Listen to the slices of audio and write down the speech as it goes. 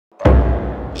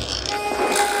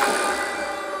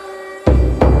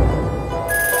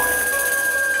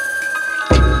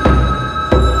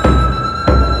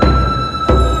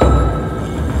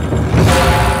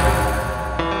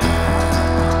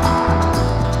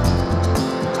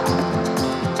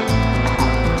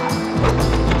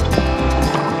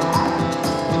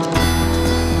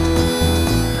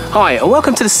Hi, and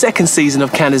welcome to the second season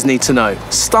of CANNA's Need to Know,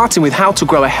 starting with how to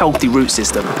grow a healthy root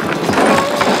system.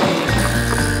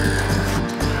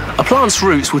 A plant's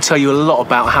roots will tell you a lot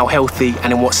about how healthy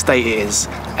and in what state it is.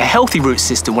 A healthy root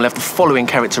system will have the following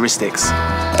characteristics.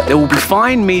 There will be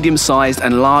fine, medium-sized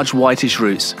and large whitish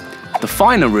roots. The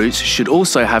finer roots should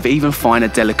also have even finer,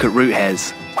 delicate root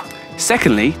hairs.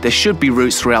 Secondly, there should be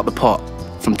roots throughout the pot,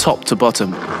 from top to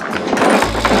bottom.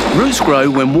 Roots grow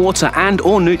when water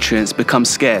and/or nutrients become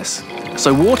scarce,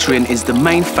 so watering is the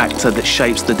main factor that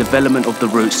shapes the development of the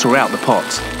roots throughout the pot.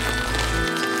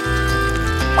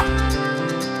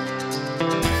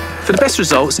 For the best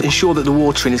results, ensure that the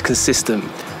watering is consistent.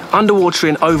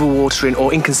 Underwatering, overwatering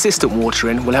or inconsistent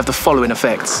watering will have the following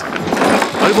effects.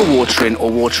 Overwatering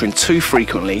or watering too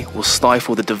frequently will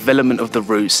stifle the development of the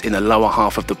roots in the lower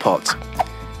half of the pot.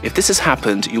 If this has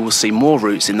happened, you will see more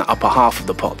roots in the upper half of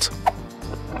the pot.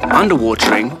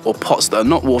 Underwatering, or pots that are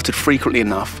not watered frequently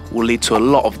enough, will lead to a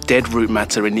lot of dead root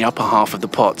matter in the upper half of the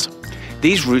pot.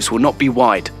 These roots will not be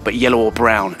wide, but yellow or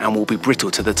brown, and will be brittle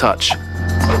to the touch.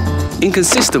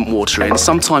 Inconsistent watering,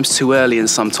 sometimes too early and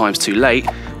sometimes too late,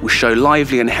 will show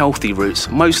lively and healthy roots,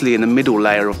 mostly in the middle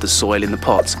layer of the soil in the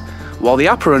pot, while the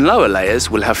upper and lower layers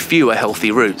will have fewer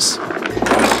healthy roots.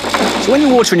 So when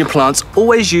you're watering your plants,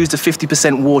 always use the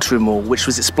 50% watering rule, which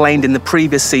was explained in the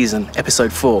previous season,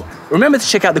 episode 4. Remember to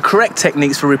check out the correct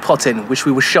techniques for repotting, which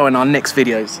we will show in our next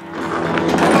videos.